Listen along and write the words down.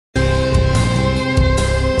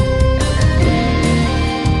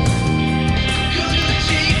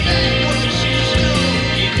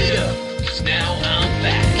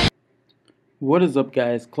What is up,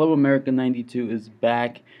 guys? Club America 92 is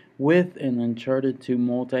back with an Uncharted 2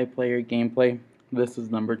 multiplayer gameplay. This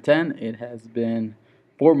is number 10. It has been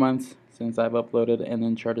 4 months since I've uploaded an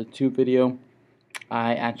Uncharted 2 video.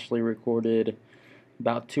 I actually recorded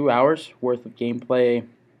about 2 hours worth of gameplay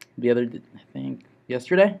I think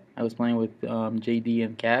yesterday. I was playing with JD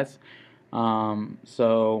and Cass.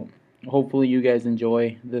 So hopefully you guys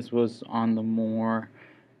enjoy. This was on the more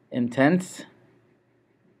intense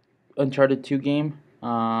Uncharted 2 game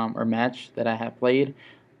or match that I have played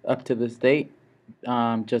up to this date,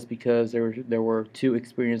 just because there were two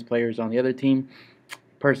experienced players on the other team.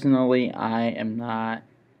 Personally, I am not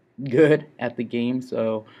good at the game,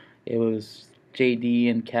 so it was JD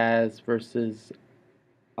and Kaz versus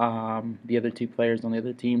the other two players on the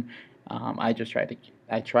other team. I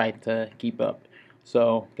tried to keep up.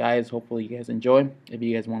 So, guys, hopefully you guys enjoy. If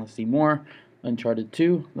you guys want to see more Uncharted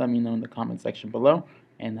 2, let me know in the comment section below,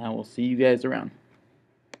 and I will see you guys around.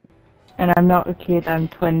 And I'm not a kid, I'm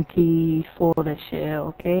 24 this year,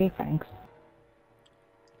 okay? Thanks.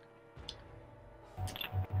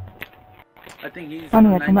 I think he's Funny,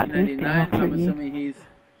 from I come back to this 1999, game so I'm after you. assuming he's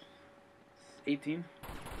 18.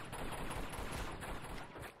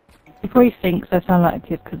 He probably thinks I sound like a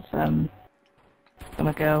kid because, I'm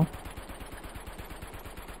a girl.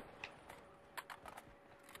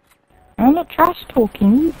 I'm not trash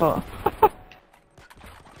talking either.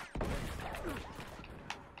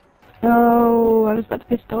 No, I was about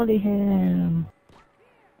to pistoli him.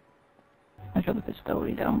 I shot the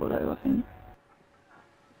pistoli down below, I think.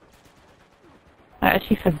 I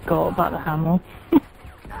actually forgot about the hammer.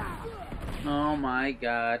 Oh my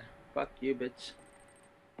god. Fuck you, bitch.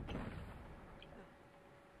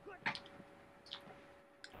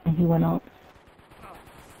 And he went up.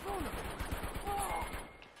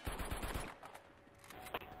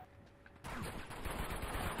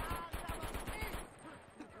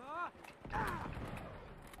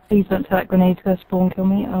 Please don't tell that grenade to spawn kill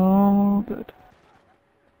me. Oh, good.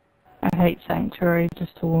 I hate Sanctuary,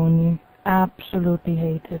 just to warn you. Absolutely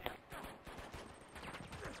hate it.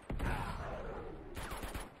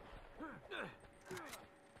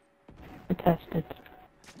 Detested.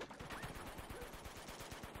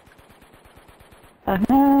 The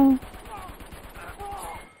hell?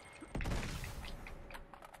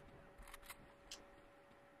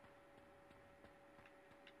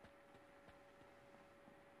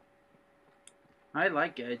 I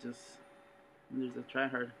like it, there's a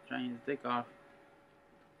tryhard trying his dick off.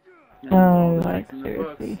 And Oh, the like, tricks in the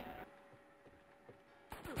seriously.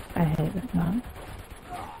 books. I hate this man.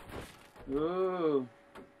 Ooh.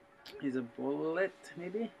 He's a bullet,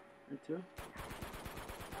 maybe? Or two?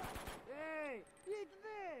 Hey, eat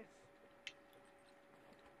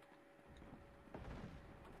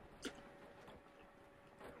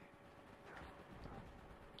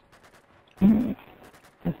this!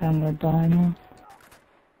 I found the diner.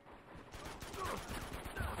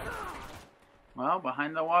 Well,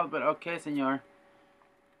 behind the wall, but okay, senor.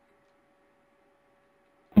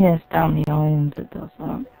 Yes, down the islands it does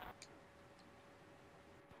that.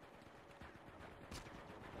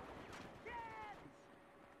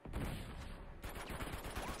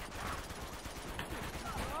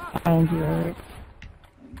 Behind you, Eric.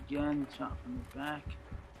 Again, shot from the back.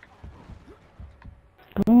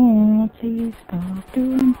 Please stop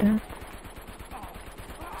doing that.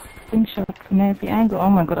 Being shot from every angle. Oh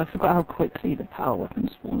my god, I forgot how quickly the power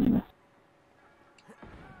weapons spawn.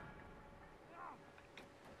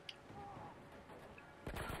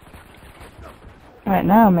 Right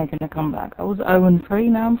now I'm making a comeback. I was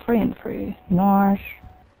 0-3, now I'm 3-3. Nice.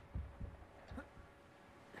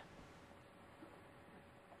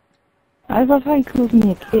 I love how he calls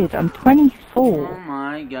me a kid. I'm 24. Oh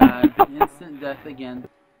my god. Instant death again.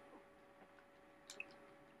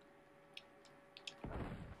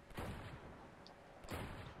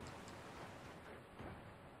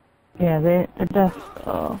 Yeah, the deaths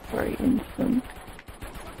are very instant.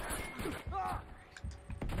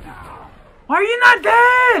 Are you not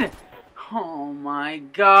dead? Oh my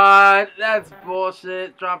god. That's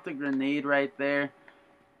bullshit. Dropped a grenade right there.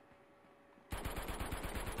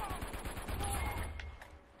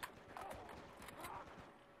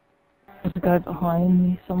 There's a guy behind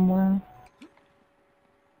me somewhere.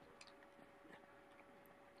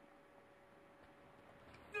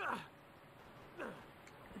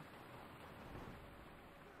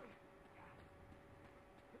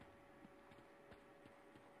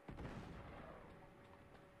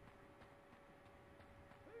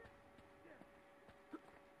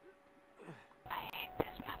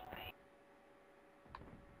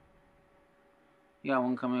 You got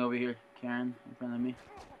one coming over here, Karen, in front of me.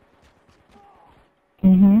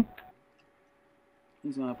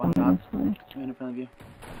 He's going up on top. Right in front of you.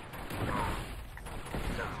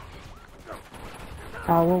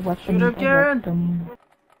 Our weapon. Shoot him, Karen!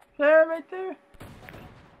 Karen, right there!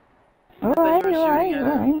 Alright.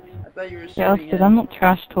 I thought you were shooting at him. I'm not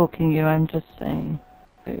trash talking you, I'm just saying.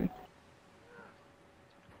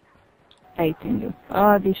 Hating you.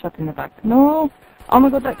 Oh, be shot in the back. No! Oh my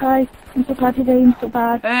god, that guy! I'm so glad he's aiming so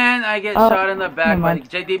bad. And I get shot in the back by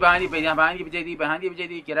JD behind you, JD behind you,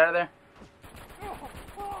 JD, get out of there.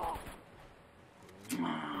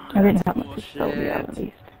 I didn't have much to show you at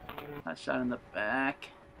least. Got shot in the back.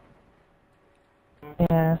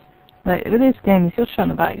 Yeah. Like, with this game, if you're shot in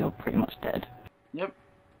the back, you're pretty much dead. Yep.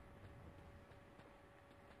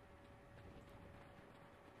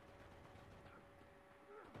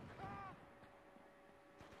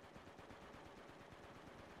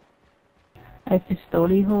 I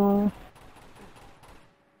pistoli hole.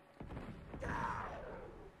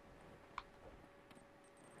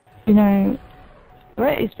 You know,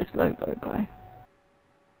 where is this logo guy?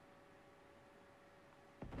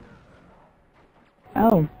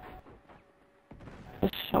 Oh.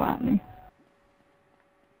 Just shot at me.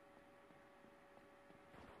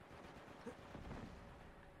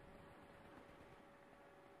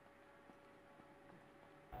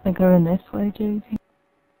 They're going this way, JD.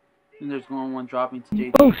 And there's one dropping to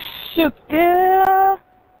JD. Oh shit, yeah!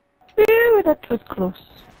 Ew, that was close.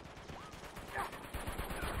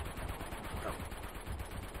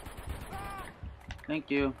 Thank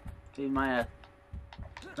you. Save my ass.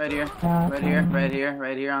 Right here. Yeah,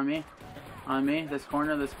 Right here on me. On me. This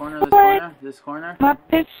corner. This corner. My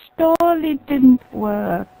pistoli didn't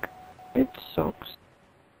work. It sucks.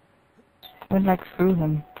 Went like through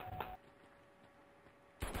him.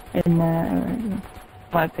 In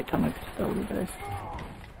well, I picked up my pistoli though.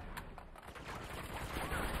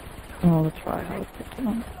 Oh, let's try how I picked it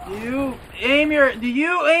up. Do you aim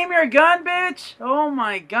your gun, bitch? Oh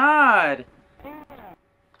my god.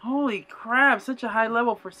 Holy crap, such a high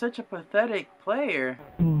level for such a pathetic player.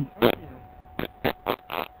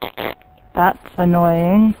 That's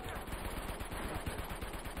annoying.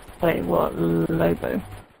 Wait, what? Lobo?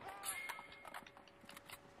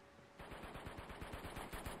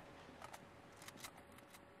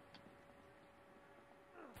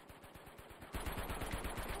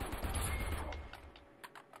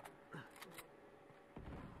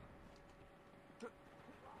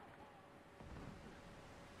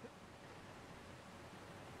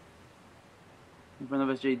 In front of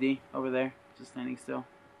us, JD, over there, just standing still.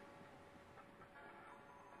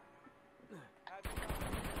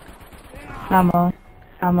 Hammer.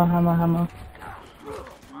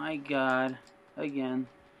 My god. Again.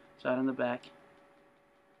 Shot in the back.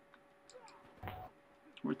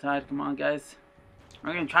 We're tied. Come on, guys.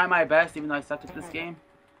 I'm going to try my best, even though I suck at this game.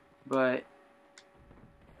 But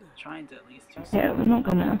trying to at least do something. Yeah, we're not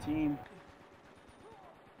gonna. Team.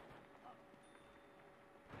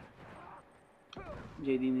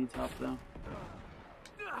 JD needs help, though.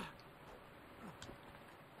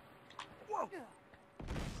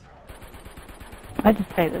 I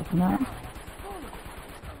just say this now.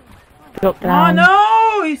 Drop down.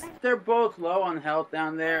 Oh no! They're both low on health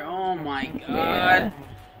down there. Oh my god.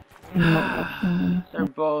 Yeah. They're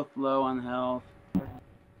both low on health.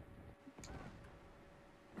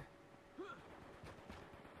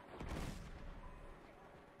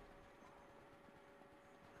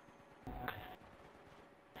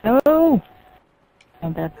 No!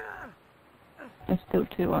 I'm dead. There's still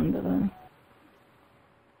two under there.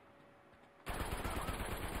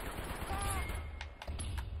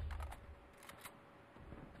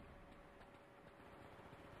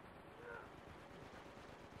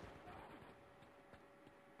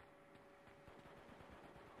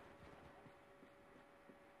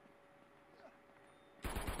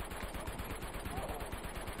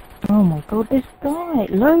 Oh my god, this guy!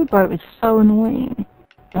 Lobo is so annoying.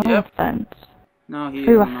 No offense. No, he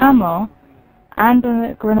Threw a is not. hammer and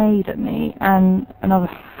a grenade at me and another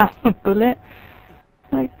hammer bullet.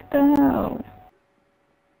 Like the hell?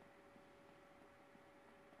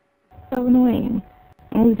 So annoying.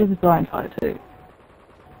 All he does is blind fire too.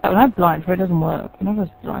 Like, when I blind fire, it doesn't work. Whenever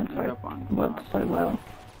it's blind fire, it works so well.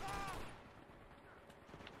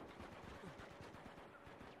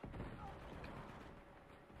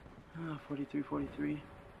 Oh, 43.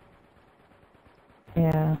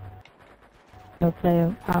 Yeah. They'll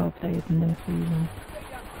play power plays in their season.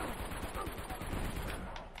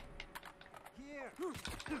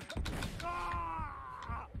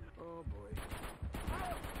 Oh boy.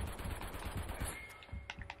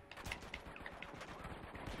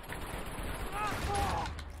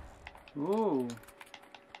 Ooh.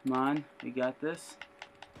 Come on, we got this.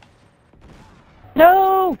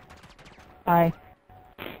 No! Bye.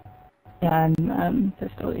 Yeah, I'm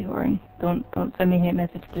pistol-y whoring. Don't send me hate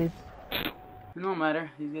message, please. No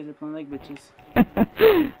matter. These guys are playing like bitches.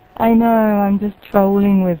 I know, I'm just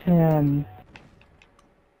trolling with him.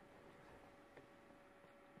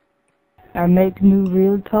 I make new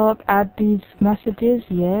real talk, add these messages,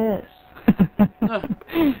 yes.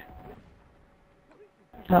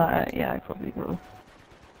 Yeah, I probably will.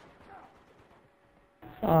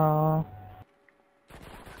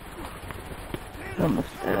 Almost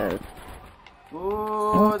dead.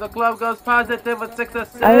 Ooh, the club goes positive with 6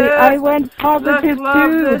 assists. I went positive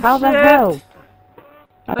too. How the hell?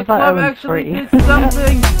 I The thought I club went actually free. did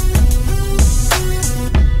something.